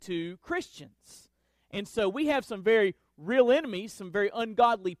to Christians. And so we have some very real enemies, some very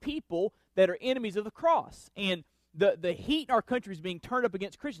ungodly people that are enemies of the cross. And the heat in our country is being turned up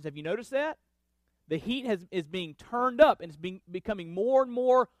against Christians. Have you noticed that? The heat is being turned up, and it's becoming more and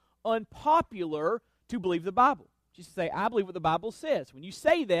more unpopular to believe the Bible. Just say, I believe what the Bible says. When you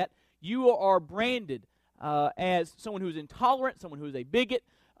say that, you are branded as someone who is intolerant, someone who is a bigot,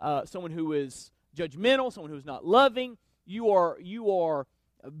 someone who is judgmental, someone who is not loving. You are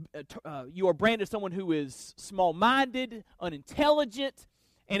branded as someone who is small-minded, unintelligent.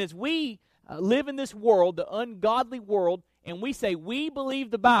 And as we live in this world, the ungodly world, and we say we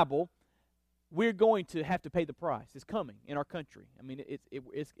believe the Bible, we're going to have to pay the price. It's coming in our country. I mean,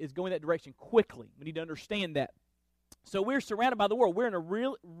 it's going that direction quickly. We need to understand that. So we're surrounded by the world. We're in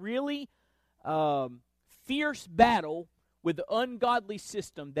a really fierce battle with the ungodly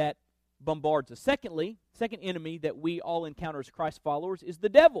system that bombards us. Secondly, second enemy that we all encounter as Christ followers is the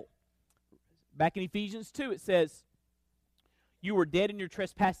devil. Back in Ephesians 2, it says, "You were dead in your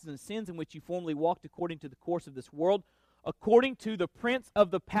trespasses and sins in which you formerly walked according to the course of this world, according to the prince of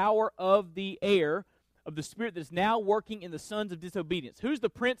the power of the air, of the spirit that is now working in the sons of disobedience." Who's the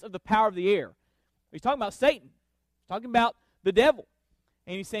prince of the power of the air? He's talking about Satan. He's talking about the devil.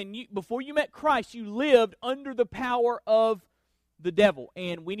 And he's saying, before you met Christ, you lived under the power of the devil.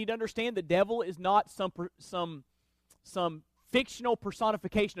 And we need to understand the devil is not some fictional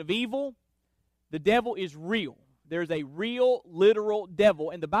personification of evil. The devil is real. There's a real, literal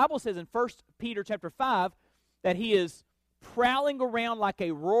devil. And the Bible says in 1 Peter chapter 5 that he is prowling around like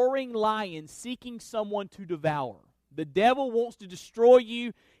a roaring lion seeking someone to devour. The devil wants to destroy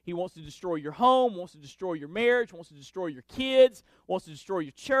you. He wants to destroy your home, wants to destroy your marriage, wants to destroy your kids, wants to destroy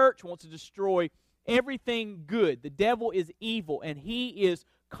your church, wants to destroy everything good. The devil is evil, and he is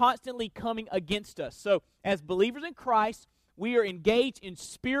constantly coming against us. So, as believers in Christ, we are engaged in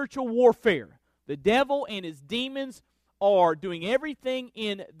spiritual warfare. The devil and his demons are doing everything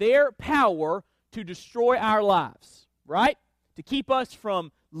in their power to destroy our lives, right? To keep us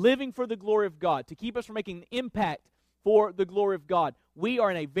from living for the glory of God, to keep us from making an impact for the glory of God. We are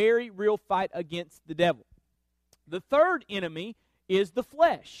in a very real fight against the devil. The third enemy is the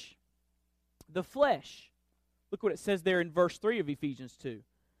flesh. The flesh. Look what it says there in verse 3 of Ephesians 2.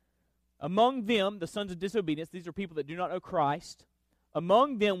 "Among them, the sons of disobedience," these are people that do not know Christ,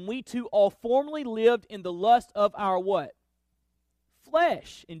 "among them we too all formerly lived in the lust of our" what?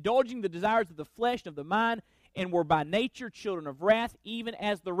 Flesh, indulging the desires of the flesh and of the mind, and were by nature children of wrath, even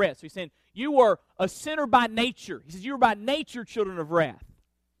as the rest. So he's saying, you were a sinner by nature. He says, you were by nature children of wrath.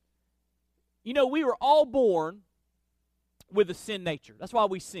 You know, we were all born with a sin nature. That's why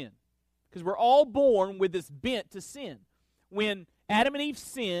we sin. Because we're all born with this bent to sin. When Adam and Eve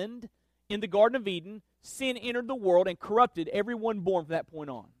sinned in the Garden of Eden, sin entered the world and corrupted everyone born from that point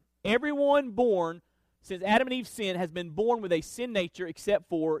on. Everyone born since Adam and Eve sinned has been born with a sin nature except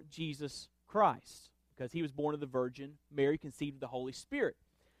for Jesus Christ. Because he was born of the Virgin Mary, conceived of the Holy Spirit.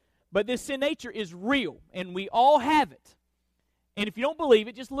 But this sin nature is real, and we all have it. And if you don't believe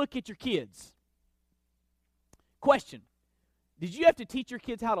it, just look at your kids. Question: did you have to teach your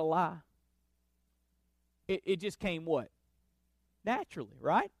kids how to lie? It just came what? Naturally,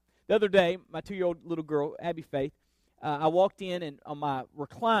 right? The other day, my 2-year-old little girl, Abby Faith, I walked in, and on my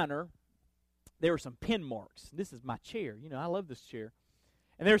recliner, there were some pin marks. This is my chair. You know, I love this chair.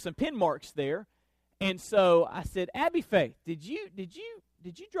 And there were some pin marks there. And so I said, "Abby Faith, did you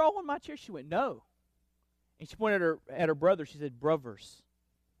draw on my chair?" She went, "No." And she pointed at her brother. She said, "Brothers."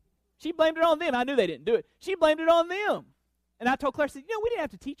 She blamed it on them. I knew they didn't do it. She blamed it on them. And I told Claire, I said, we didn't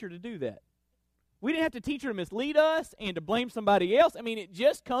have to teach her to do that. We didn't have to teach her to mislead us and to blame somebody else. I mean, it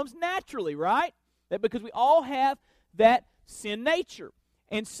just comes naturally, right? That because we all have that sin nature.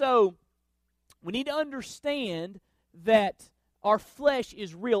 And so we need to understand that our flesh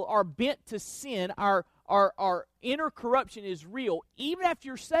is real. Our bent to sin, our inner corruption is real, even after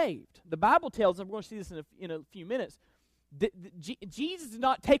you're saved. The Bible tells us, we're going to see this in a few minutes, that Jesus did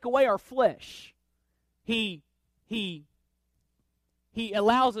not take away our flesh. He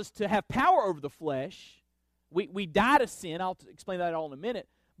allows us to have power over the flesh. We die to sin. I'll explain that all in a minute.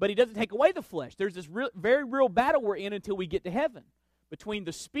 But he doesn't take away the flesh. There's this very real battle we're in until we get to heaven between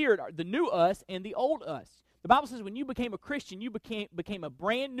the spirit, the new us, and the old us. The Bible says when you became a Christian, you became a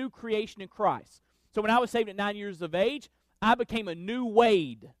brand new creation in Christ. So when I was saved at 9 years of age, I became a new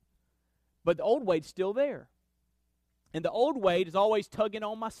Wade. But the old Wade's still there. And the old Wade is always tugging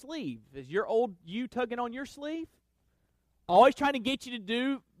on my sleeve. Is your old you tugging on your sleeve? Always trying to get you to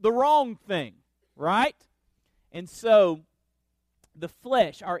do the wrong thing, right? And so the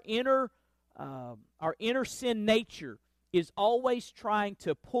flesh, our inner sin nature, is always trying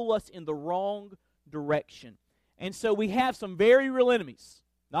to pull us in the wrong direction. And so we have some very real enemies.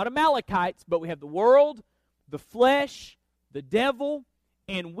 Not Amalekites, but we have the world, the flesh, the devil,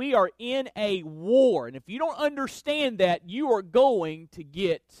 and we are in a war. And if you don't understand that, you are going to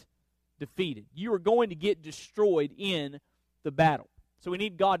get defeated. You are going to get destroyed in the battle. So we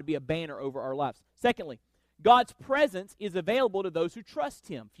need God to be a banner over our lives. Secondly, God's presence is available to those who trust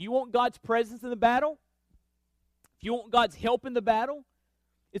Him. If you want God's presence in the battle, if you want God's help in the battle,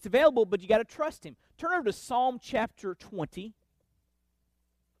 it's available, but you got to trust Him. Turn over to Psalm chapter 20.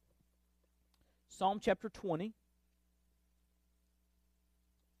 Psalm chapter 20.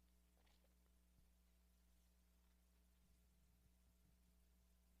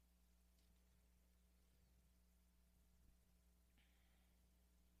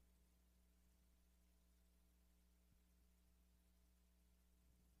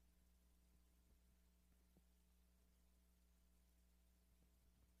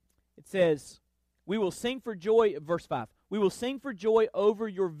 It says, we will sing for joy, verse 5, we will sing for joy over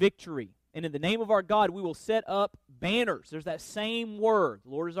your victory. And in the name of our God, we will set up banners. There's that same word. The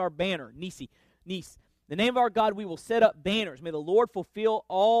Lord is our banner. Nisi. In the name of our God, we will set up banners. May the Lord fulfill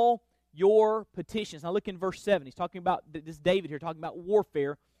all your petitions. Now look in verse 7. He's talking about, this David here, talking about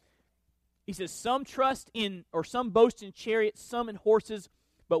warfare. He says, some boast in chariots, some in horses,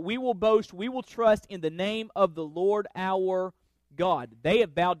 but we will trust in the name of the Lord our God. They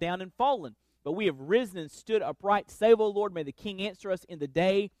have bowed down and fallen, but we have risen and stood upright. Save, O Lord, may the King answer us in the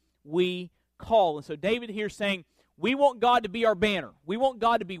day we call. And so David here saying, we want God to be our banner. We want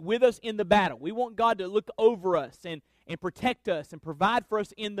God to be with us in the battle. We want God to look over us and protect us and provide for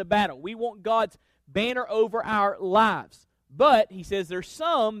us in the battle. We want God's banner over our lives. But, he says, there's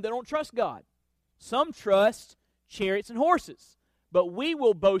some that don't trust God. Some trust chariots and horses. But we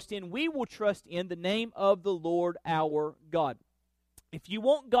will trust in the name of the Lord our God. If you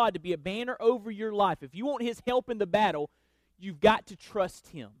want God to be a banner over your life, if you want His help in the battle, you've got to trust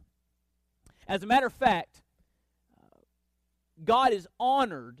Him. As a matter of fact, God is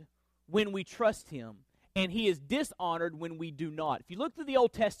honored when we trust Him, and He is dishonored when we do not. If you look through the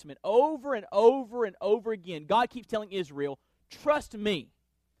Old Testament, over and over and over again, God keeps telling Israel, trust me.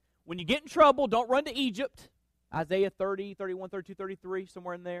 When you get in trouble, don't run to Egypt. Isaiah 30, 31, 32, 33,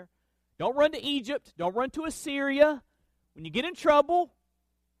 somewhere in there. Don't run to Egypt. Don't run to Assyria. When you get in trouble,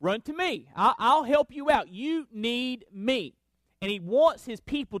 run to me. I'll help you out. You need me. And He wants His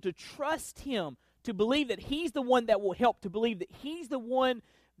people to trust Him, to believe that He's the one that will help, to believe that He's the one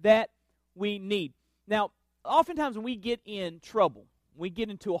that we need. Now, oftentimes when we get in trouble, when we get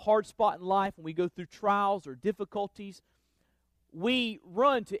into a hard spot in life, when we go through trials or difficulties, we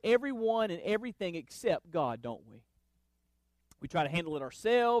run to everyone and everything except God, don't we? We try to handle it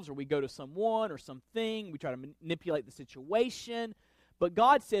ourselves, or we go to someone or something. We try to manipulate the situation. But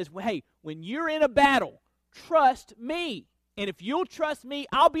God says, well, hey, when you're in a battle, trust me. And if you'll trust me,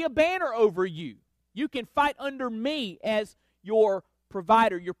 I'll be a banner over you. You can fight under me as your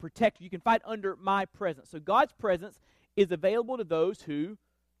provider, your protector. You can fight under my presence. So God's presence is available to those who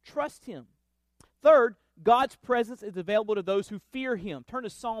trust Him. Third, God's presence is available to those who fear Him. Turn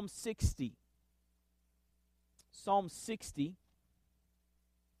to Psalm 60. Psalm 60.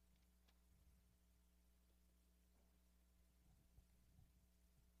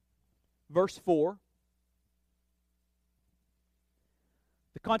 Verse 4.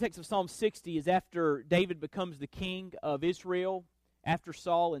 The context of Psalm 60 is after David becomes the king of Israel, after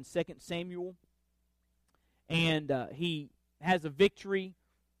Saul in 2 Samuel. And he has a victory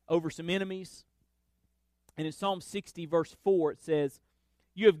over some enemies. And in Psalm 60, verse 4, it says,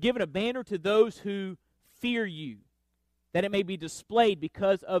 you have given a banner to those who fear you, that it may be displayed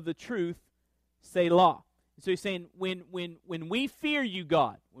because of the truth, Selah. And so he's saying, when we fear you,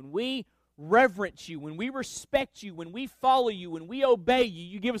 God, when we reverence you, when we respect you, when we follow you, when we obey you,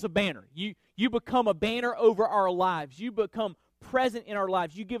 you give us a banner. You become a banner over our lives. You become present in our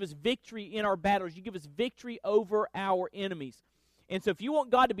lives. You give us victory in our battles. You give us victory over our enemies. And so if you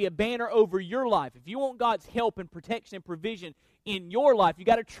want God to be a banner over your life, if you want God's help and protection and provision in your life, you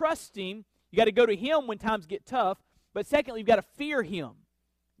got to trust Him. You got to go to Him when times get tough. But secondly, you've got to fear Him.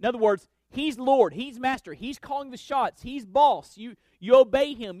 In other words, He's Lord. He's Master. He's calling the shots. He's boss. You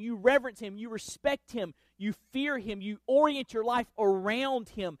obey Him. You reverence Him. You respect Him. You fear Him. You orient your life around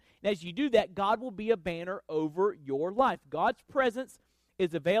Him. And as you do that, God will be a banner over your life. God's presence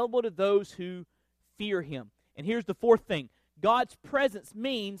is available to those who fear Him. And here's the fourth thing. God's presence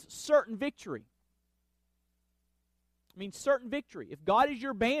means certain victory. It means certain victory. If God is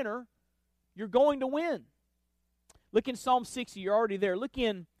your banner, you're going to win. Look in Psalm 60. You're already there. Look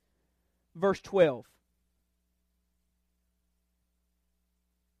in verse 12.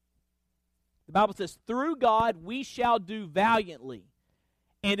 The Bible says, through God we shall do valiantly,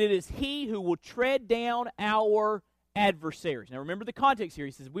 and it is He who will tread down our adversaries. Now remember the context here.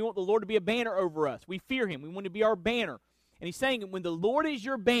 He says, we want the Lord to be a banner over us. We fear Him. We want to be our banner. And He's saying, when the Lord is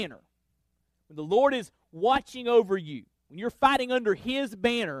your banner, when the Lord is watching over you, when you're fighting under His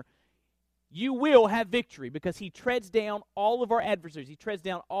banner, you will have victory because He treads down all of our adversaries. He treads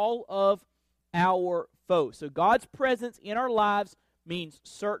down all of our foes. So God's presence in our lives means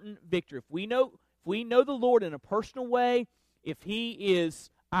certain victory. If we know the Lord in a personal way, if He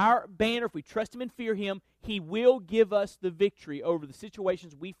is our banner, if we trust Him and fear Him, He will give us the victory over the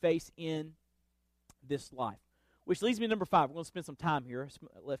situations we face in this life. Which leads me to number 5. We're going to spend some time here.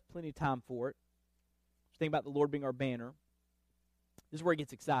 I left plenty of time for it. Think about the Lord being our banner. This is where it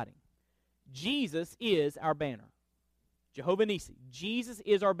gets exciting. Jesus is our banner. Jehovah Nissi. Jesus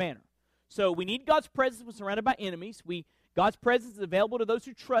is our banner. So we need God's presence when surrounded by enemies. God's presence is available to those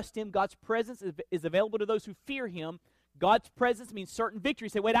who trust Him. God's presence is available to those who fear Him. God's presence means certain victory. You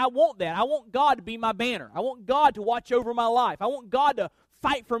say, wait, I want that. I want God to be my banner. I want God to watch over my life. I want God to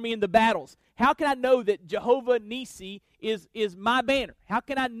fight for me in the battles. How can I know that Jehovah Nissi is my banner? How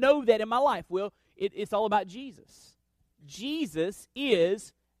can I know that in my life? Well, it's all about Jesus. Jesus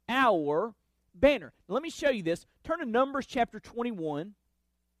is our banner. Now, let me show you this. Turn to Numbers chapter 21.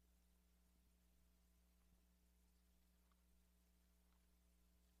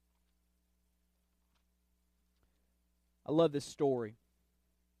 I love this story.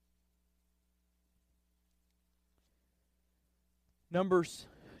 Numbers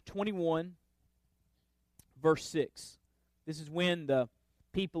 21, verse 6. This is when the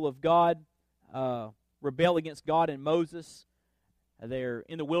people of God rebel against God and Moses. They're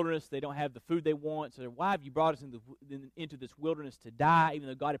in the wilderness. They don't have the food they want. So why have you brought us into this wilderness to die, even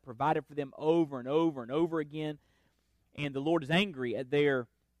though God had provided for them over and over and over again? And the Lord is angry at their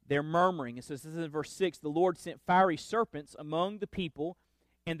murmuring. It says, this is in verse 6, the Lord sent fiery serpents among the people,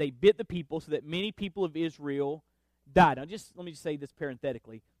 and they bit the people so that many people of Israel died. Now, let me just say this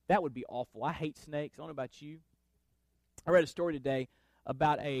parenthetically. That would be awful. I hate snakes. I don't know about you. I read a story today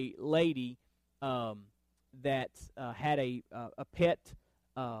about a lady that had a pet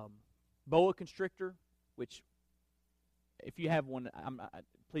boa constrictor, which, if you have one,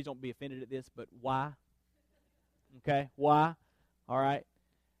 please don't be offended at this, but why? Okay, why? All right.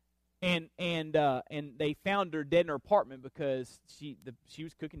 And they found her dead in her apartment because she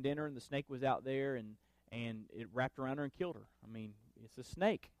was cooking dinner and the snake was out there and it wrapped around her and killed her. I mean, it's a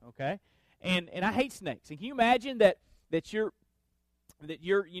snake, okay? And I hate snakes. And can you imagine that you're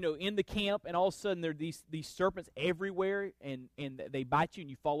in the camp and all of a sudden there are these serpents everywhere and they bite you and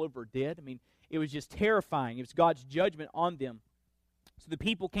you fall over dead? I mean, it was just terrifying. It was God's judgment on them. So the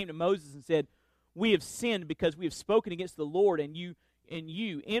people came to Moses and said, "We have sinned because we have spoken against the Lord, and you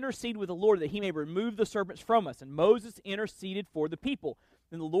intercede with the Lord that He may remove the serpents from us." And Moses interceded for the people.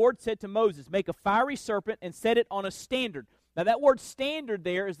 Then the Lord said to Moses, "Make a fiery serpent and set it on a standard." Now that word standard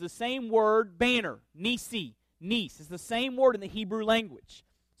there is the same word banner, nisi, nis. It's the same word in the Hebrew language.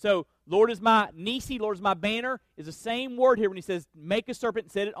 So, Lord is my nisi, Lord is my banner, is the same word here when He says, make a serpent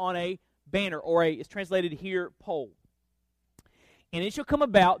and set it on a banner, or it's translated here, pole. And it shall come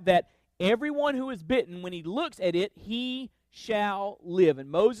about that everyone who is bitten, when he looks at it, he shall live. And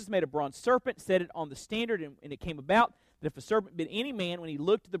Moses made a bronze serpent, set it on the standard, and it came about that if a serpent bit any man, when he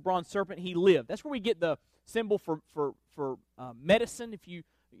looked at the bronze serpent, he lived. That's where we get the symbol for medicine. If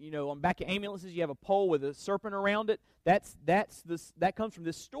on back of ambulances, you have a pole with a serpent around it. That comes from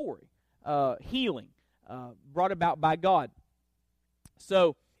this story, healing brought about by God.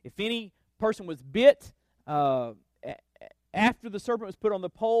 So if any person was bit, after the serpent was put on the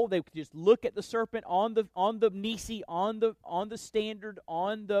pole, they could just look at the serpent on the nisi, on the standard,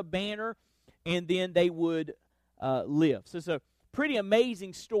 on the banner, and then they would live. So it's a pretty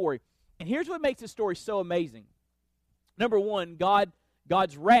amazing story. And here's what makes this story so amazing. Number one,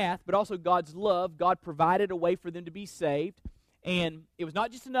 God's wrath, but also God's love. God provided a way for them to be saved. And it was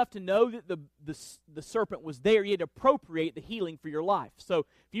not just enough to know that the serpent was there. You had to appropriate the healing for your life. So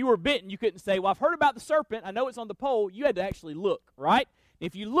if you were bitten, you couldn't say, well, I've heard about the serpent. I know it's on the pole. You had to actually look, right?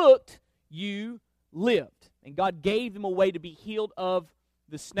 If you looked, you lived. And God gave them a way to be healed of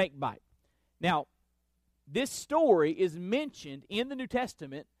the snake bite. Now, this story is mentioned in the New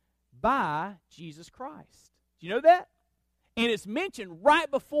Testament by Jesus Christ. Do you know that? And it's mentioned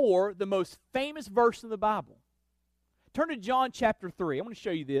right before the most famous verse in the Bible. Turn to John chapter 3. I'm going to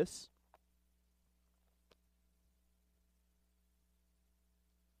show you this.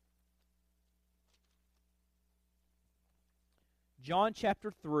 John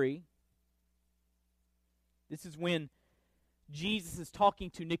chapter 3. This is when Jesus is talking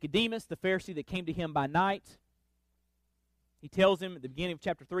to Nicodemus, the Pharisee that came to him by night. He tells him at the beginning of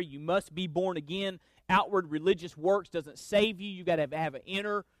chapter 3, you must be born again. Outward religious works doesn't save you. You've got to have an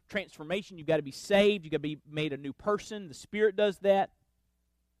inner transformation. You've got to be saved. You've got to be made a new person. The Spirit does that.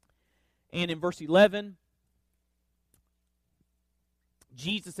 And in verse 11,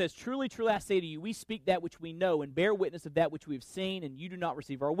 Jesus says, truly, truly, I say to you, we speak that which we know and bear witness of that which we have seen, and you do not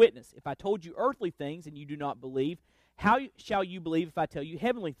receive our witness. If I told you earthly things and you do not believe, how shall you believe if I tell you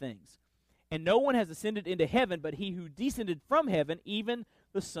heavenly things? And no one has ascended into heaven but he who descended from heaven, even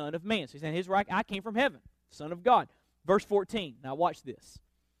the Son of Man. So he's saying, his right, I came from heaven, Son of God. Verse 14, now watch this.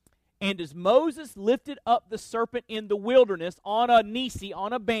 And as Moses lifted up the serpent in the wilderness on a nisi,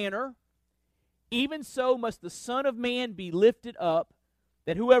 on a banner, even so must the Son of Man be lifted up,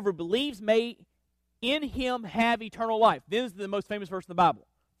 that whoever believes may in him have eternal life. This is the most famous verse in the Bible.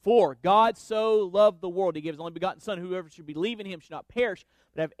 For God so loved the world, he gave his only begotten Son, whoever should believe in him should not perish,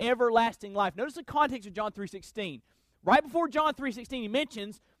 but have everlasting life. Notice the context of John 3:16. Right before John 3:16, he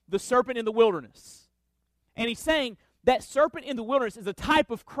mentions the serpent in the wilderness. And he's saying that serpent in the wilderness is a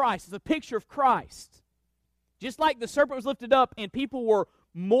type of Christ, is a picture of Christ. Just like the serpent was lifted up and people were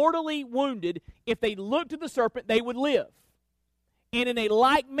mortally wounded, if they looked to the serpent, they would live. And in a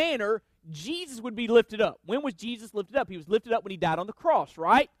like manner, Jesus would be lifted up. When was Jesus lifted up? He was lifted up when he died on the cross,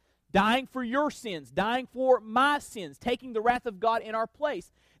 right? Dying for your sins, dying for my sins, taking the wrath of God in our place.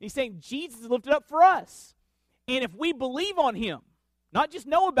 And he's saying Jesus is lifted up for us. And if we believe on him, not just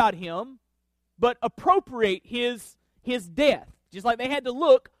know about him, but appropriate his death, just like they had to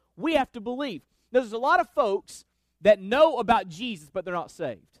look, we have to believe. Now, there's a lot of folks that know about Jesus, but they're not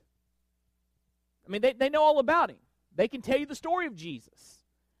saved. I mean, they know all about him. They can tell you the story of Jesus,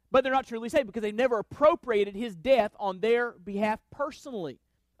 but they're not truly saved because they never appropriated his death on their behalf personally.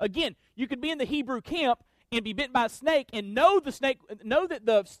 Again, you could be in the Hebrew camp and be bitten by a snake and know that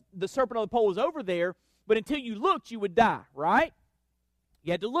the serpent on the pole was over there, but until you looked, you would die, right?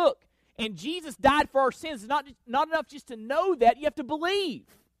 You had to look. And Jesus died for our sins. It's not enough just to know that. You have to believe.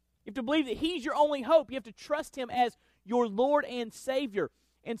 You have to believe that he's your only hope. You have to trust him as your Lord and Savior.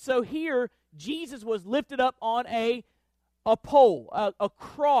 And so here, Jesus was lifted up on a pole, a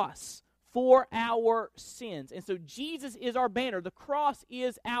cross for our sins. And so Jesus is our banner. The cross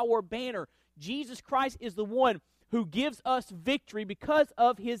is our banner. Jesus Christ is the one who gives us victory because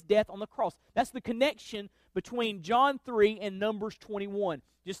of his death on the cross. That's the connection between John 3 and Numbers 21.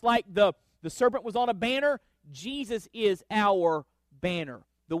 Just like the serpent was on a banner, Jesus is our banner,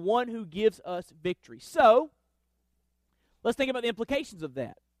 the one who gives us victory. So, let's think about the implications of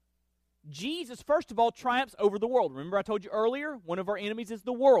that. Jesus, first of all, triumphs over the world. Remember I told you earlier, one of our enemies is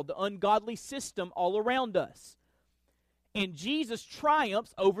the world, the ungodly system all around us. And Jesus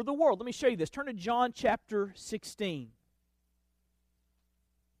triumphs over the world. Let me show you this. Turn to John chapter 16.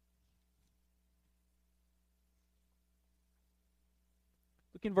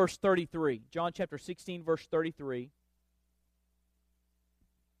 Look in verse 33. John chapter 16, verse 33.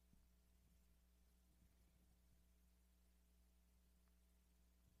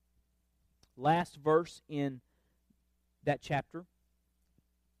 Last verse in that chapter.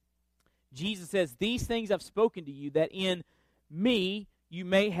 Jesus says, these things I've spoken to you, that in me you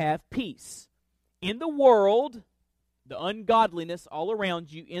may have peace. In the world, the ungodliness all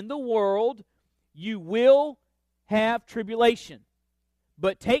around you, in the world, you will have tribulation.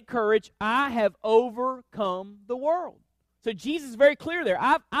 But take courage, I have overcome the world. So Jesus is very clear there.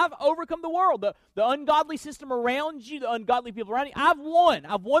 I've overcome the world. The ungodly system around you, the ungodly people around you, I've won.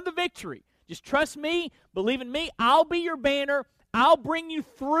 I've won the victory. Just trust me, believe in me, I'll be your banner, I'll bring you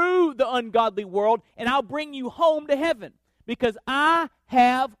through the ungodly world, and I'll bring you home to heaven, because I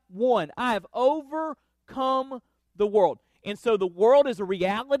have won. I have overcome the world. And so the world is a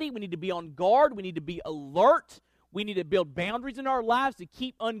reality. We need to be on guard. We need to be alert. We need to build boundaries in our lives to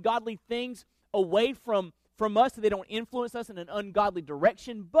keep ungodly things away from us so they don't influence us in an ungodly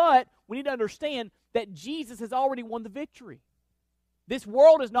direction. But we need to understand that Jesus has already won the victory. This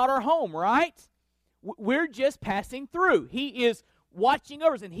world is not our home, right? We're just passing through. He is watching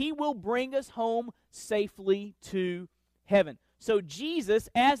over us, and he will bring us home safely to heaven. So Jesus,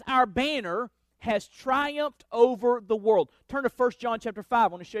 as our banner, has triumphed over the world. Turn to 1 John chapter 5. I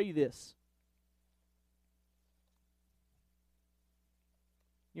want to show you this.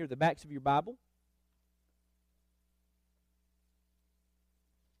 Near the backs of your Bible.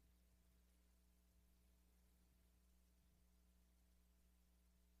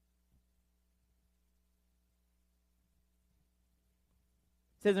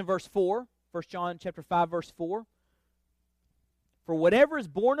 It says in verse 4, 1 John chapter 5, verse 4, for whatever is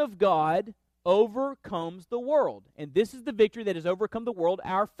born of God overcomes the world. And this is the victory that has overcome the world,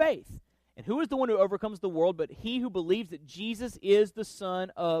 our faith. And who is the one who overcomes the world but he who believes that Jesus is the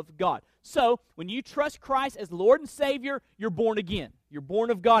Son of God? So, when you trust Christ as Lord and Savior, you're born again. You're born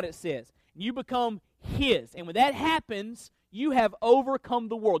of God, it says. And you become His. And when that happens, you have overcome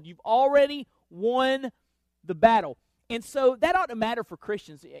the world. You've already won the battle. And so that ought to matter for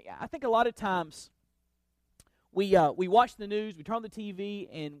Christians. I think a lot of times we watch the news, we turn on the TV,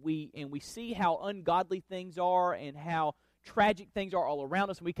 and we see how ungodly things are and how tragic things are all around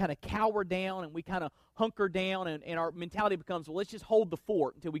us, and we kind of cower down and we kind of hunker down, and our mentality becomes, well, let's just hold the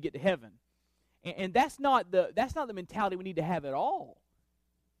fort until we get to heaven. And that's not the mentality we need to have at all.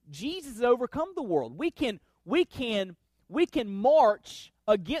 Jesus has overcome the world. We can march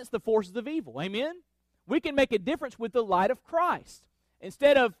against the forces of evil. Amen? We can make a difference with the light of Christ.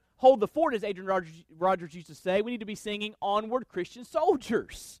 Instead of hold the fort, as Adrian Rogers used to say, we need to be singing Onward Christian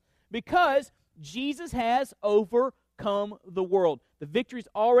Soldiers, because Jesus has overcome the world. The victory's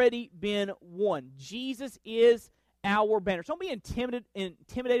already been won. Jesus is our banner. So don't be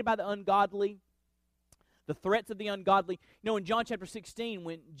intimidated by the ungodly, the threats of the ungodly. You know, in John chapter 16,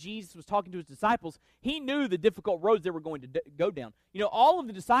 when Jesus was talking to his disciples, he knew the difficult roads they were going to go down. You know, all of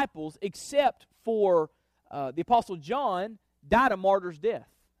the disciples, except for the Apostle John, died a martyr's death.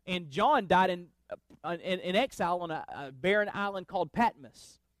 And John died in exile on a barren island called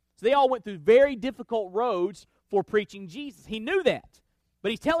Patmos. So they all went through very difficult roads for preaching Jesus. He knew that.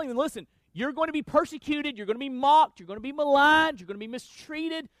 But he's telling them, listen, you're going to be persecuted, you're going to be mocked, you're going to be maligned, you're going to be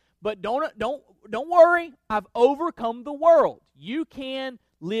mistreated, but don't worry, I've overcome the world. You can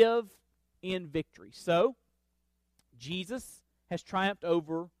live in victory. So, Jesus has triumphed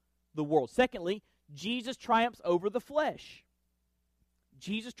over the world. Secondly, Jesus triumphs over the flesh.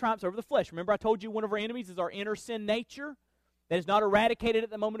 Jesus triumphs over the flesh. Remember I told you one of our enemies is our inner sin nature that is not eradicated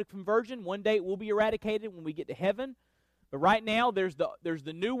at the moment of conversion. One day it will be eradicated when we get to heaven. But right now there's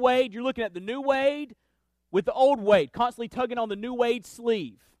the new Wade. You're looking at the new Wade with the old Wade, constantly tugging on the new Wade's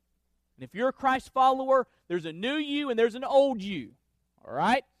sleeve. And if you're a Christ follower, there's a new you and there's an old you. All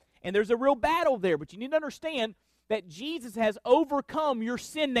right? And there's a real battle there, but you need to understand that Jesus has overcome your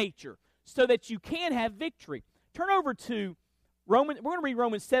sin nature so that you can have victory. Turn over to Romans. We're going to read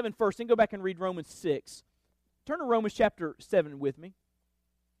Romans 7 first, then go back and read Romans 6. Turn to Romans chapter 7 with me.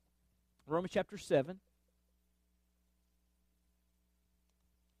 Romans chapter 7.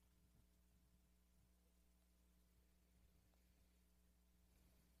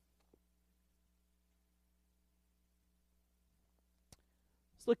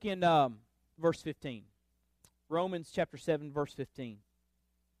 Let's look in verse 15. Romans chapter 7, verse 15.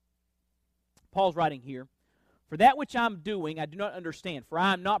 Paul's writing here, "For that which I'm doing I do not understand, for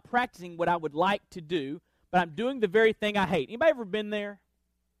I am not practicing what I would like to do, but I'm doing the very thing I hate." Anybody ever been there?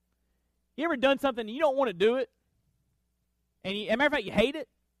 You ever done something and you don't want to do it? And as a matter of fact, you hate it,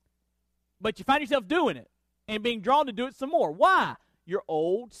 but you find yourself doing it and being drawn to do it some more. Why? Your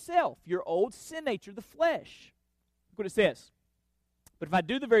old self, your old sin nature, the flesh. Look what it says. "But if I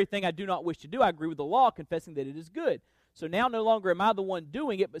do the very thing I do not wish to do, I agree with the law, confessing that it is good. So now no longer am I the one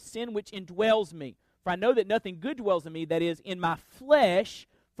doing it, but sin which indwells me. For I know that nothing good dwells in me, that is, in my flesh.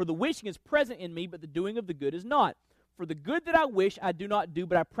 For the wishing is present in me, but the doing of the good is not. For the good that I wish I do not do,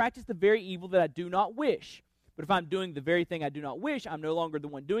 but I practice the very evil that I do not wish. But if I'm doing the very thing I do not wish, I'm no longer the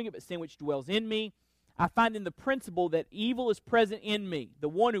one doing it, but sin which dwells in me. I find in the principle that evil is present in me, the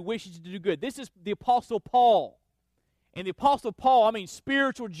one who wishes to do good." This is the Apostle Paul. And the Apostle Paul,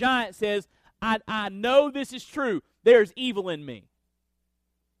 spiritual giant, says, I know this is true. There's evil in me.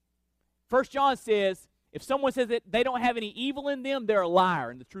 1 John says, if someone says that they don't have any evil in them, they're a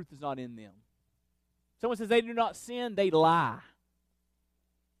liar, and the truth is not in them. If someone says they do not sin, they lie.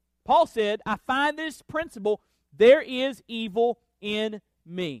 Paul said, I find this principle, there is evil in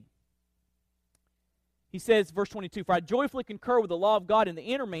me. He says, verse 22, "For I joyfully concur with the law of God in the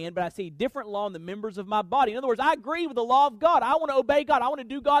inner man, but I see a different law in the members of my body." In other words, I agree with the law of God. I want to obey God. I want to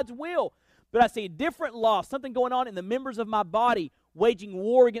do God's will. But I see a different law, something going on in the members of my body, waging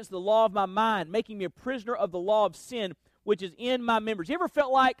war against the law of my mind, making me a prisoner of the law of sin, which is in my members. You ever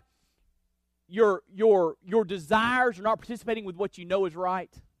felt like your desires are not participating with what you know is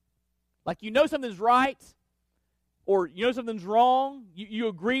right? Like you know something's right, or you know something's wrong. You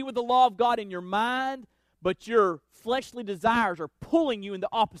agree with the law of God in your mind, but your fleshly desires are pulling you in the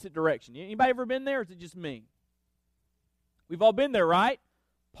opposite direction. Anybody ever been there, or is it just me? We've all been there, right?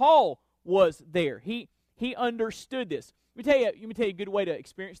 Paul was there. He understood this. Let me tell you a good way to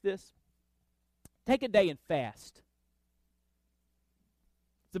experience this. Take a day and fast.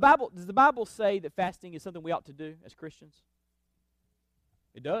 Does the Bible say that fasting is something we ought to do as Christians?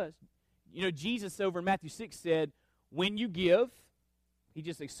 It does. Jesus over in Matthew 6 said, when you give, he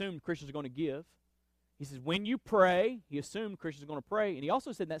just assumed Christians are going to give. He says, when you pray, he assumed Christians are going to pray. And he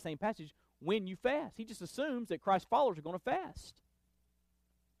also said in that same passage, when you fast. He just assumes that Christ's followers are going to fast.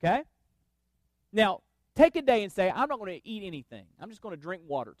 Okay? Now, take a day and say, I'm not going to eat anything. I'm just going to drink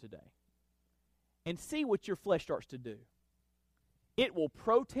water today. And see what your flesh starts to do. It will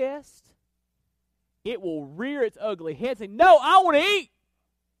protest. It will rear its ugly head saying, no, I want to eat.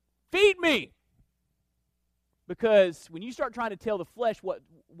 Feed me. Because when you start trying to tell the flesh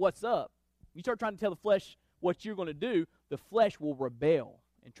what's up, you start trying to tell the flesh what you're going to do, the flesh will rebel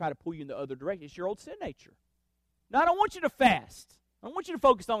and try to pull you in the other direction. It's your old sin nature. Now, I don't want you to fast. I don't want you to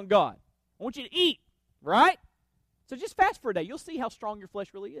focus on God. I want you to eat, right? So just fast for a day. You'll see how strong your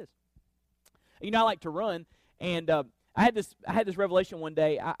flesh really is. I like to run, and I had this revelation one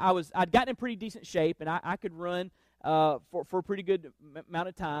day. I'd gotten in pretty decent shape, and I could run for a pretty good amount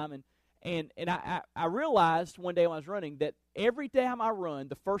of time, and I realized one day when I was running that every time I run,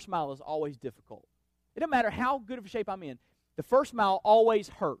 the first mile is always difficult. It doesn't matter how good of a shape I'm in. The first mile always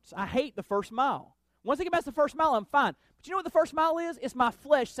hurts. I hate the first mile. Once I get past the first mile, I'm fine. But you know what the first mile is? It's my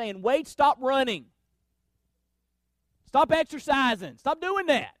flesh saying, Wade, stop running. Stop exercising. Stop doing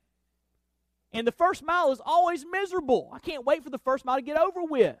that. And the first mile is always miserable. I can't wait for the first mile to get over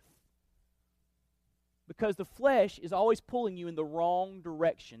with. Because the flesh is always pulling you in the wrong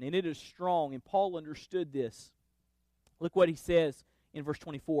direction, and it is strong, and Paul understood this. Look what he says in verse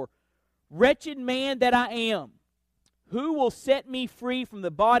 24. Wretched man that I am, who will set me free from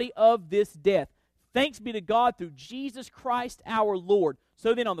the body of this death? Thanks be to God through Jesus Christ our Lord.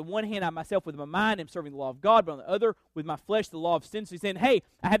 So then, on the one hand, I myself with my mind am serving the law of God, but on the other, with my flesh, the law of sin. So he's saying, hey,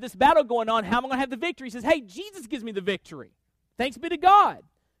 I have this battle going on. How am I going to have the victory? He says, hey, Jesus gives me the victory. Thanks be to God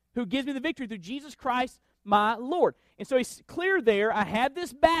who gives me the victory through Jesus Christ my Lord. And so he's clear there. I have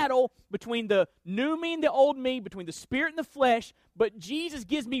this battle between the new me and the old me, between the spirit and the flesh, but Jesus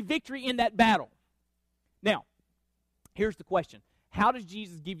gives me victory in that battle. Now, here's the question. How does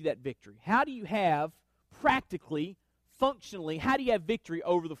Jesus give you that victory? How do you have, practically, functionally, how do you have victory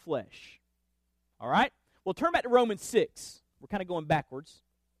over the flesh? All right? Well, turn back to Romans 6. We're kind of going backwards.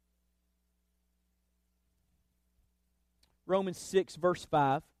 Romans 6, verse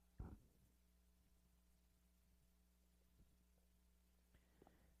 5.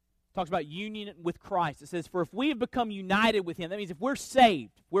 Talks about union with Christ. It says, for if we have become united with Him, that means if we're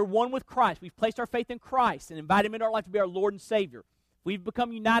saved, we're one with Christ, we've placed our faith in Christ and invited Him into our life to be our Lord and Savior. If we've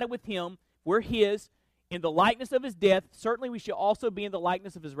become united with Him, we're His, in the likeness of His death, certainly we shall also be in the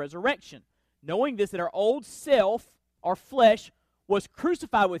likeness of His resurrection. Knowing this, that our old self, our flesh, was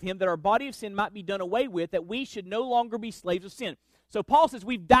crucified with Him, that our body of sin might be done away with, that we should no longer be slaves of sin. So Paul says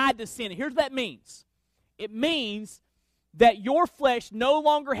we've died to sin. Here's what that means. It means that your flesh no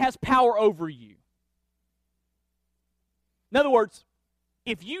longer has power over you. In other words,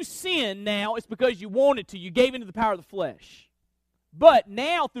 if you sin now, it's because you wanted to. You gave into the power of the flesh. But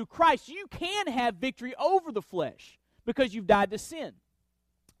now, through Christ, you can have victory over the flesh because you've died to sin.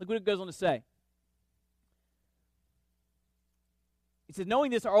 Look what it goes on to say. It says,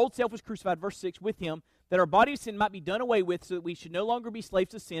 knowing this, our old self was crucified, verse 6, with Him, that our body of sin might be done away with, so that we should no longer be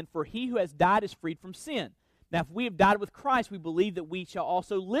slaves to sin, for he who has died is freed from sin. Now, if we have died with Christ, we believe that we shall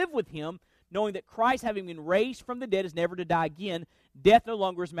also live with Him, knowing that Christ, having been raised from the dead, is never to die again. Death no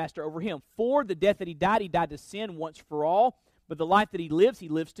longer is master over Him. For the death that He died to sin once for all, but the life that He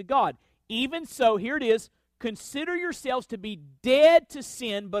lives to God. Even so, here it is, consider yourselves to be dead to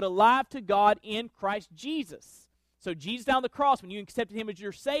sin, but alive to God in Christ Jesus. So Jesus on the cross, when you accepted Him as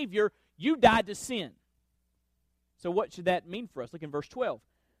your Savior, you died to sin. So what should that mean for us? Look in verse 12.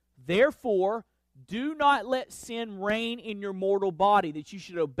 Therefore, do not let sin reign in your mortal body, that you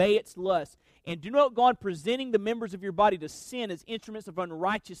should obey its lust. And do not go on presenting the members of your body to sin as instruments of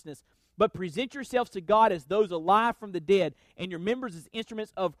unrighteousness, but present yourselves to God as those alive from the dead, and your members as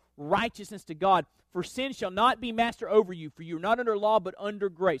instruments of righteousness to God. For sin shall not be master over you, for you are not under law, but under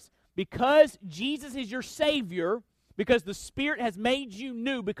grace. Because Jesus is your Savior, because the Spirit has made you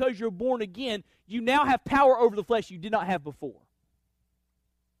new, because you're born again, you now have power over the flesh you did not have before.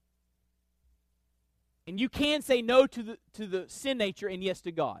 And you can say no to the sin nature and yes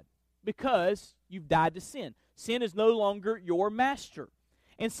to God because you've died to sin. Sin is no longer your master.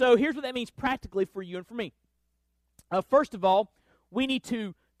 And so here's what that means practically for you and for me. First of all, we need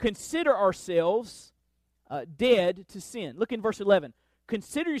to consider ourselves dead to sin. Look in verse 11.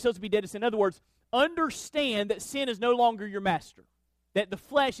 Consider yourselves to be dead to sin. In other words, understand that sin is no longer your master, that the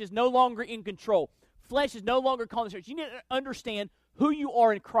flesh is no longer in control. Flesh is no longer calling the shots. You need to understand who you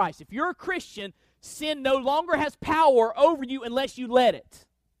are in Christ. If you're a Christian, sin no longer has power over you unless you let it.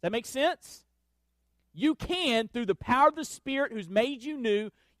 that make sense? You can, through the power of the Spirit who's made you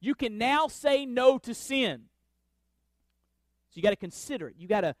new, you can now say no to sin. So you got to consider it. You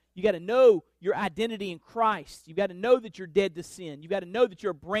got to know your identity in Christ. You got to know that you're dead to sin. You got to know that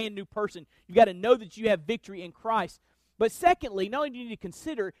you're a brand new person. You got to know that you have victory in Christ. But secondly, not only do you need to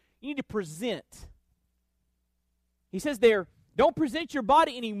consider, you need to present. He says there, don't present your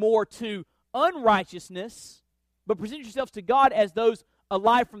body anymore to unrighteousness, but present yourselves to God as those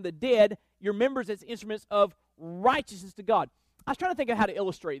alive from the dead, your members as instruments of righteousness to God. I was trying to think of how to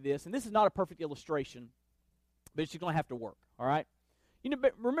illustrate this, and this is not a perfect illustration, but it's going to have to work, all right? You know,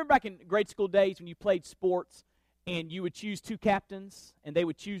 remember back in grade school days when you played sports and you would choose two captains and they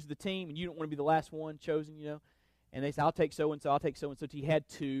would choose the team and you don't want to be the last one chosen, you know? And they say, I'll take so-and-so, I'll take so-and-so. So you had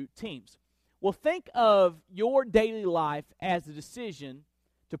two teams. Well, think of your daily life as a decision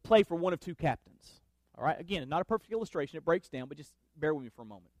to play for one of two captains, all right? Again, not a perfect illustration. It breaks down, but just bear with me for a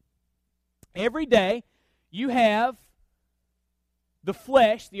moment. Every day you have the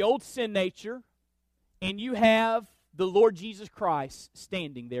flesh, the old sin nature, and you have the Lord Jesus Christ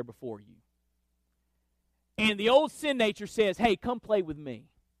standing there before you. And the old sin nature says, hey, come play with me.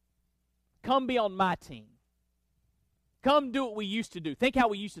 Come be on my team. Come do what we used to do. Think how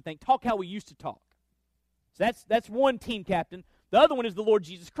we used to think. Talk how we used to talk. So that's one team captain. The other one is the Lord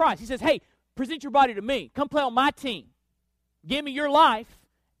Jesus Christ. He says, hey, present your body to me. Come play on my team. Give me your life,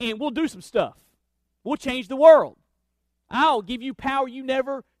 and we'll do some stuff. We'll change the world. I'll give you power you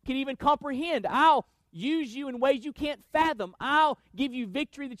never can even comprehend. I'll use you in ways you can't fathom. I'll give you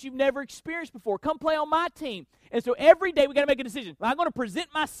victory that you've never experienced before. Come play on my team. And so every day we got to make a decision. Am I going to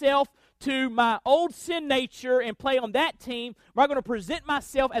present myself to my old sin nature and play on that team? Or am I going to present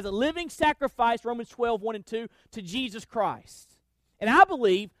myself as a living sacrifice, Romans 12, 1 and 2, to Jesus Christ? And I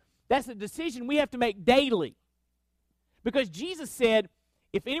believe that's a decision we have to make daily. Because Jesus said,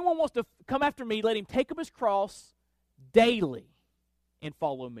 if anyone wants to come after me, let him take up his cross daily and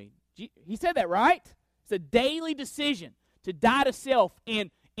follow me. He said that, right? It's a daily decision to die to self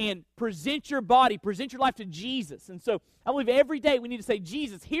and present your body, present your life to Jesus. And so I believe every day we need to say,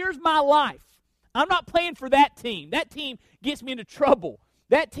 Jesus, here's my life. I'm not playing for that team. That team gets me into trouble.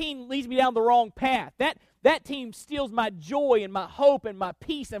 That team leads me down the wrong path. That team steals my joy and my hope and my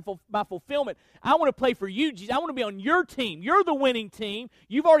peace and my fulfillment. I want to play for you, Jesus. I want to be on your team. You're the winning team.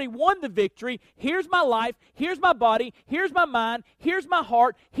 You've already won the victory. Here's my life. Here's my body. Here's my mind. Here's my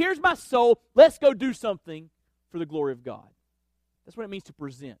heart. Here's my soul. Let's go do something for the glory of God. That's what it means to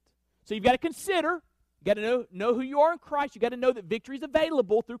present. So you've got to consider. You got to know who you are in Christ. You got to know that victory is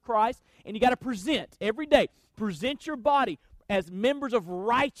available through Christ. And you got to present every day. Present your body as members of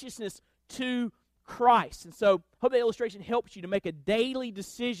righteousness to Christ. And so, hope that illustration helps you to make a daily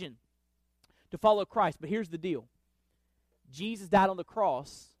decision to follow Christ. But here's the deal. Jesus died on the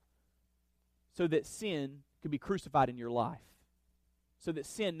cross so that sin could be crucified in your life. So that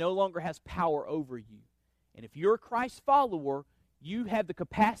sin no longer has power over you. And if you're a Christ follower, you have the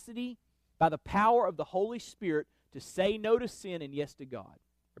capacity by the power of the Holy Spirit to say no to sin and yes to God.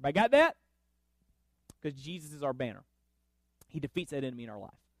 Everybody got that? Because Jesus is our banner. He defeats that enemy in our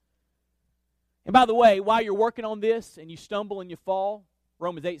life. And by the way, while you're working on this and you stumble and you fall,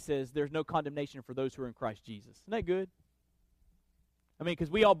 Romans 8 says there's no condemnation for those who are in Christ Jesus. Isn't that good? I mean, because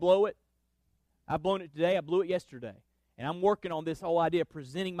we all blow it. I've blown it today. I blew it yesterday. And I'm working on this whole idea of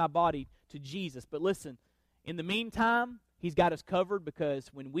presenting my body to Jesus. But listen, in the meantime, He's got us covered because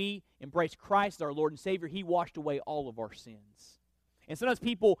when we embrace Christ as our Lord and Savior, He washed away all of our sins. And sometimes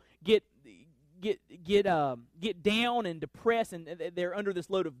people get down and depressed, and they're under this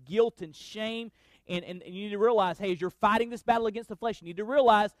load of guilt and shame. And you need to realize, hey, as you're fighting this battle against the flesh, you need to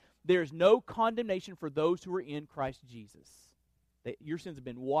realize there's no condemnation for those who are in Christ Jesus. That your sins have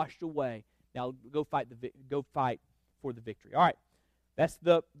been washed away. Now go fight for the victory. All right, that's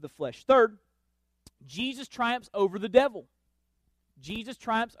the flesh. Third, Jesus triumphs over the devil. Jesus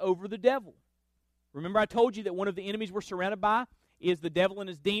triumphs over the devil. Remember I told you that one of the enemies we're surrounded by is the devil and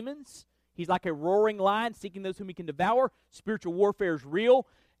his demons. He's like a roaring lion seeking those whom he can devour. Spiritual warfare is real.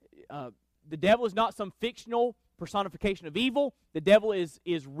 The devil is not some fictional personification of evil. The devil is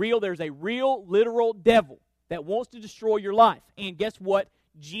real. There's a real, literal devil that wants to destroy your life. And guess what?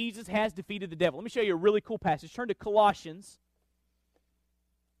 Jesus has defeated the devil. Let me show you a really cool passage. Turn to Colossians.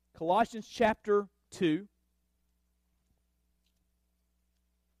 Colossians chapter 2.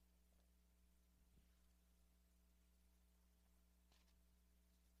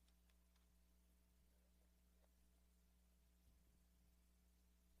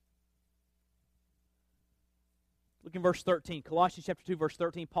 Look in verse 13. Colossians chapter 2, verse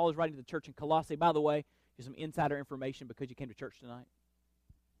 13. Paul is writing to the church in Colossae. By the way, here's some insider information because you came to church tonight.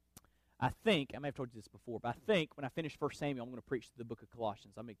 I think, I may have told you this before, but I think when I finish 1 Samuel, I'm going to preach the book of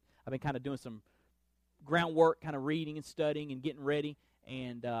Colossians. I've been kind of doing some groundwork, kind of reading and studying and getting ready,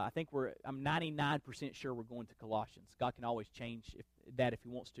 and I think I'm 99% sure we're going to Colossians. God can always change that if He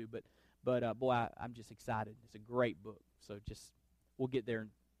wants to, but boy, I'm just excited. It's a great book, so we'll get there in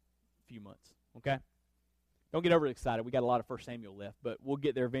a few months, okay? Don't get overexcited. We got a lot of 1 Samuel left, but we'll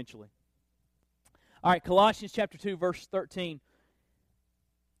get there eventually. All right, Colossians chapter 2, verse 13.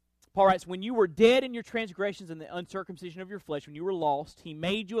 Paul writes, when you were dead in your transgressions and the uncircumcision of your flesh, when you were lost, He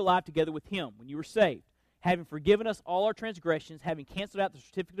made you alive together with Him when you were saved, having forgiven us all our transgressions, having canceled out the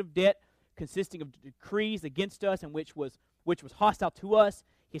certificate of debt consisting of decrees against us and which was hostile to us.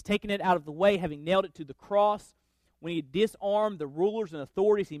 He has taken it out of the way, having nailed it to the cross. When He had disarmed the rulers and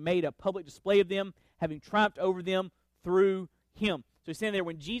authorities, He made a public display of them, having triumphed over them through Him. So He's saying there,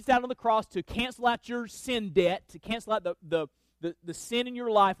 when Jesus died on the cross to cancel out your sin debt, to cancel out the sin in your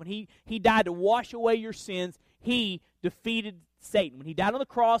life, when he died to wash away your sins, He defeated Satan. When He died on the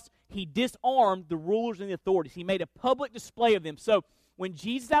cross, He disarmed the rulers and the authorities. He made a public display of them. So when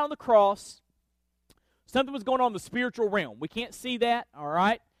Jesus died on the cross, something was going on in the spiritual realm. We can't see that, all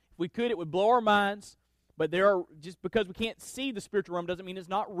right? If we could, it would blow our minds. But just because we can't see the spiritual realm doesn't mean it's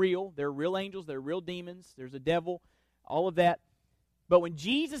not real. There are real angels, there are real demons, there's a devil, all of that. But when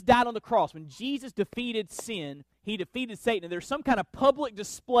Jesus died on the cross, when Jesus defeated sin, He defeated Satan, and there's some kind of public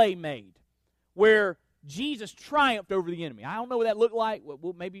display made where Jesus triumphed over the enemy. I don't know what that looked like.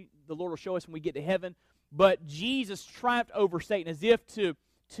 Well, maybe the Lord will show us when we get to heaven. But Jesus triumphed over Satan as if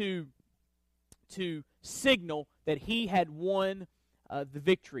to signal that He had won the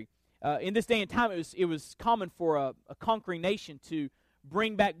victory. In this day and time, it was common for a conquering nation to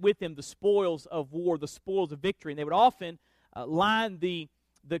bring back with them the spoils of war, the spoils of victory, and they would often line the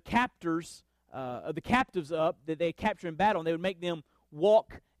captives up that they captured in battle, and they would make them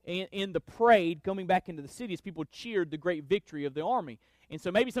walk in the parade coming back into the city as people cheered the great victory of the army. And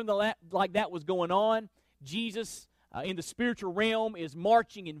so maybe something like that was going on. Jesus, in the spiritual realm, is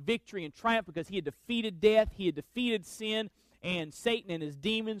marching in victory and triumph because He had defeated death, He had defeated sin, and Satan and his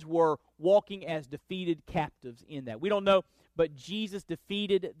demons were walking as defeated captives in that. We don't know, but Jesus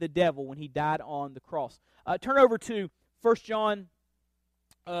defeated the devil when He died on the cross. Turn over to 1 John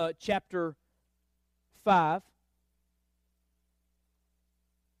chapter 5.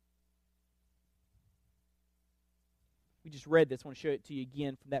 We just read this. I want to show it to you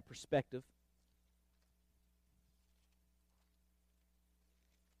again from that perspective.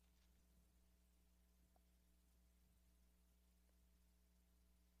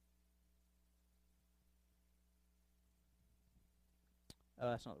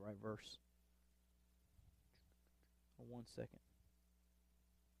 That's not the right verse. 1 second.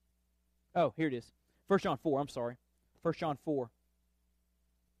 Oh, here it is. 1 John 4, I'm sorry. 1 John 4.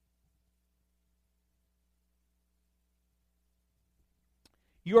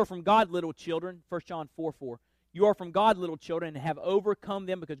 You are from God, little children. 1 John 4:4. You are from God, little children, and have overcome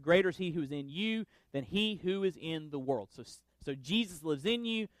them, because greater is He who is in you than he who is in the world. So Jesus lives in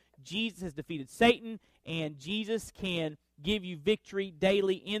you. Jesus has defeated Satan, and Jesus can give you victory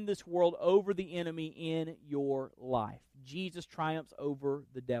daily in this world over the enemy in your life. Jesus triumphs over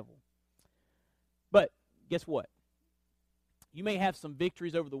the devil. But guess what? You may have some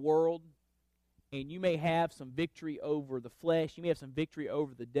victories over the world, and you may have some victory over the flesh. You may have some victory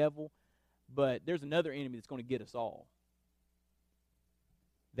over the devil, but there's another enemy that's going to get us all.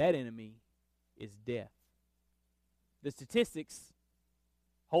 That enemy is death. The statistics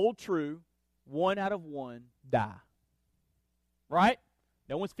hold true. 1 out of 1 die. Right?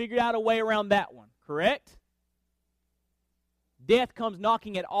 No one's figured out a way around that one, correct? Death comes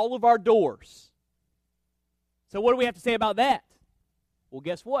knocking at all of our doors. So what do we have to say about that? Well,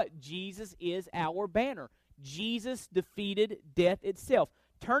 guess what? Jesus is our banner. Jesus defeated death itself.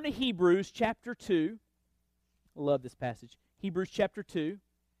 Turn to Hebrews chapter 2. I love this passage. Hebrews chapter 2.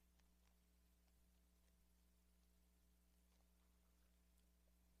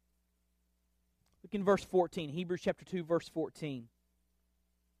 Look in verse 14. Hebrews chapter 2, verse 14.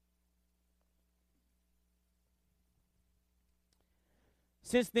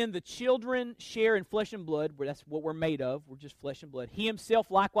 Since then the children share in flesh and blood, where that's what we're made of, we're just flesh and blood. He Himself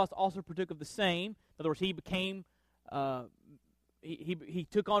likewise also partook of the same. In other words, He became, he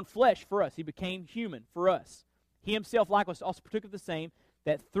took on flesh for us. He became human for us. He Himself likewise also partook of the same,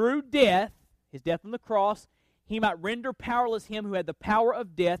 that through death, His death on the cross, He might render powerless him who had the power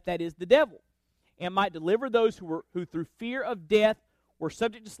of death, that is, the devil, and might deliver those who through fear of death were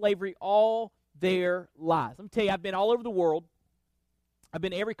subject to slavery all their lives. Let me tell you, I've been all over the world. I've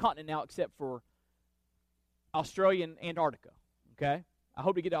been to every continent now except for Australia and Antarctica, okay? I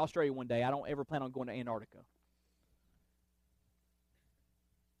hope to get to Australia one day. I don't ever plan on going to Antarctica.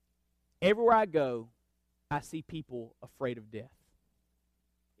 Everywhere I go, I see people afraid of death.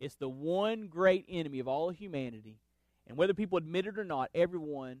 It's the one great enemy of all of humanity. And whether people admit it or not,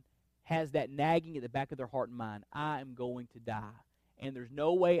 everyone has that nagging at the back of their heart and mind. I am going to die. And there's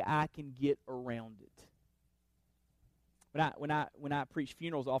no way I can get around it. When I preach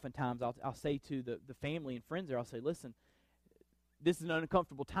funerals, oftentimes I'll say to the family and friends there, I'll say, listen, this is an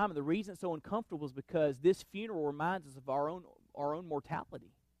uncomfortable time. And the reason it's so uncomfortable is because this funeral reminds us of our own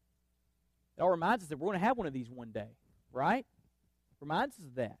mortality. It all reminds us that we're going to have one of these one day, right? Reminds us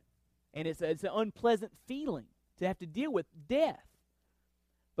of that. And it's an unpleasant feeling to have to deal with death.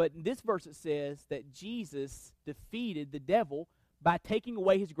 But in this verse it says that Jesus defeated the devil by taking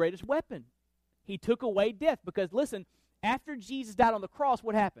away his greatest weapon. He took away death. Because, listen, after Jesus died on the cross,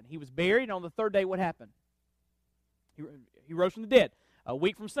 what happened? He was buried, and on the third day, what happened? He rose from the dead. A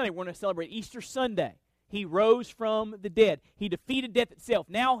week from Sunday, we're going to celebrate Easter Sunday. He rose from the dead. He defeated death itself.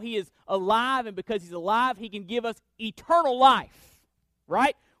 Now he is alive, and because he's alive, he can give us eternal life,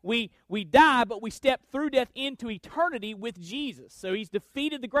 right? We die, but we step through death into eternity with Jesus. So he's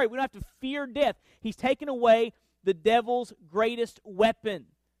defeated the grave. We don't have to fear death. He's taken away the devil's greatest weapon.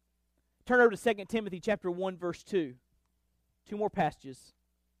 Turn over to 2 Timothy chapter 1, verse 2. Two more passages.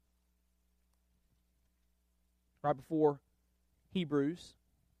 Right before Hebrews.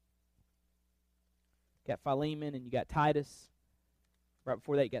 You got Philemon and you got Titus. Right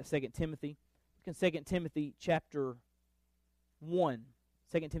before that, you got 2 Timothy. Look in 2 Timothy chapter 1.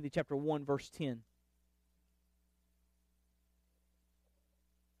 2 Timothy chapter 1, verse 10.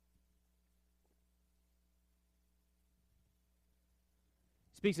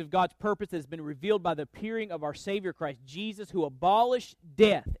 Speaks of God's purpose that has been revealed by the appearing of our Savior Christ Jesus, who abolished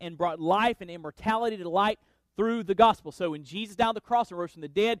death and brought life and immortality to light through the gospel. So when Jesus died on the cross and rose from the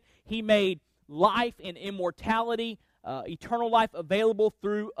dead, he made life and immortality, eternal life available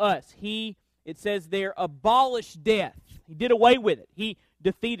through us. He, it says there, abolished death. He did away with it. He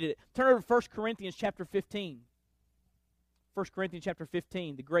defeated it. Turn over to 1 Corinthians chapter 15. 1 Corinthians chapter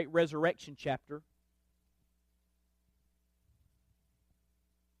 15, the great resurrection chapter.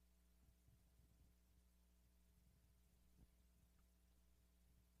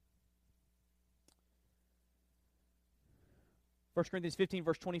 First Corinthians 15,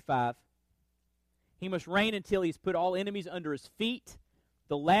 verse 25. He must reign until he's put all enemies under his feet.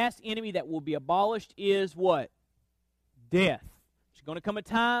 The last enemy that will be abolished is what? Death. There's going to come a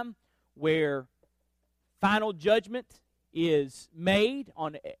time where final judgment is made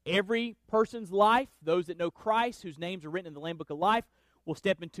on every person's life. Those that know Christ, whose names are written in the Lamb Book of Life, will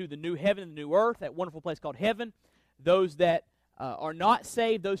step into the new heaven and the new earth, that wonderful place called heaven. Those that are not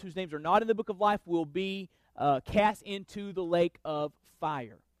saved, those whose names are not in the Book of Life, will be cast into the lake of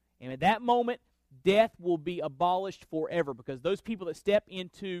fire. And at that moment, death will be abolished forever, because those people that step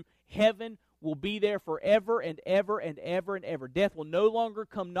into heaven will be there forever and ever and ever and ever. Death will no longer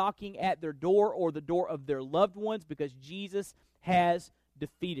come knocking at their door or the door of their loved ones, because Jesus has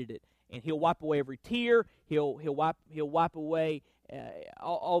defeated it. And he'll wipe away every tear. He'll wipe away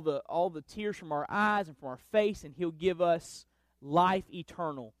all the tears from our eyes and from our face, and he'll give us life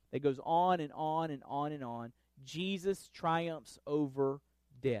eternal that goes on and on and on and on. Jesus triumphs over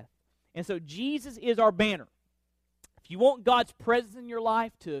death. And so Jesus is our banner. If you want God's presence in your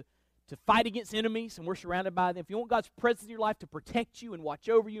life to fight against enemies, and we're surrounded by them, if you want God's presence in your life to protect you and watch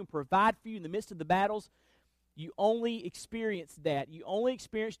over you and provide for you in the midst of the battles, you only experience that. You only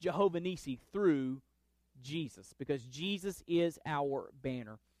experience Jehovah Nissi through Jesus, because Jesus is our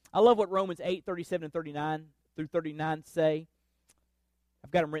banner. I love what Romans 8, 37 and 39 through 39 say.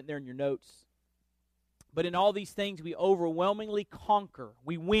 I've got them written there in your notes. But in all these things we overwhelmingly conquer.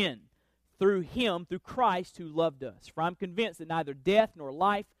 We win through him, through Christ who loved us. For I'm convinced that neither death nor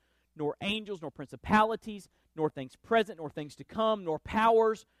life, nor angels, nor principalities, nor things present, nor things to come, nor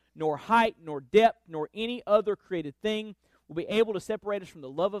powers, nor height, nor depth, nor any other created thing will be able to separate us from the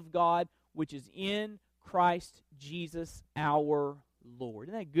love of God, which is in Christ Jesus our Lord.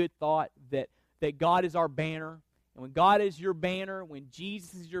 Isn't that a good thought, that God is our banner? And when God is your banner, when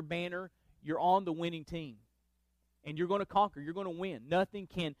Jesus is your banner, you're on the winning team. And you're going to conquer. You're going to win. Nothing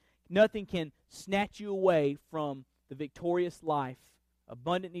can snatch you away from the victorious life,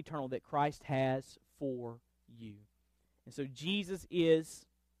 abundant and eternal, that Christ has for you. And so Jesus is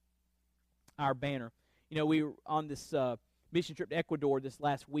our banner. You know, we were on this mission trip to Ecuador this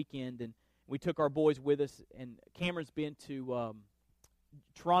last weekend, and we took our boys with us. And Cameron's been to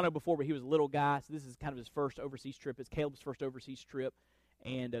Toronto before, but he was a little guy, so this is kind of his first overseas trip. It's Caleb's first overseas trip,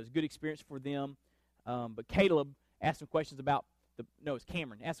 and it was a good experience for them. But Caleb asked some questions about it's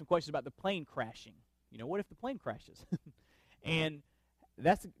Cameron, asked some questions about the plane crashing. What if the plane crashes? And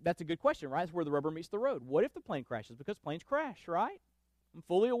that's a good question, right? It's where the rubber meets the road. What if the plane crashes? Because planes crash, right? I'm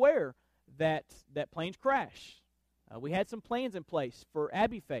fully aware that planes crash. We had some plans in place for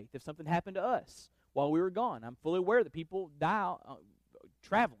Abbey Faith if something happened to us while we were gone. I'm fully aware that people die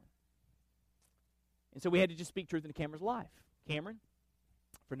traveling. And so we had to just speak truth into Cameron's life. Cameron,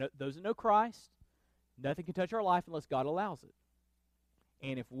 for those that know Christ, nothing can touch our life unless God allows it.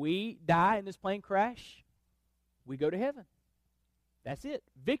 And if we die in this plane crash, we go to heaven. That's it.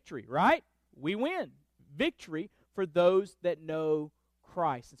 Victory, right? We win. Victory for those that know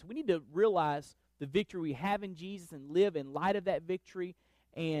Christ. And so we need to realize the victory we have in Jesus and live in light of that victory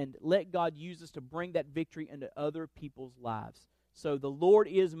and let God use us to bring that victory into other people's lives. So the Lord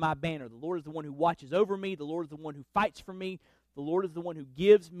is my banner. The Lord is the one who watches over me. The Lord is the one who fights for me. The Lord is the one who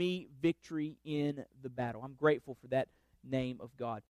gives me victory in the battle. I'm grateful for that name of God.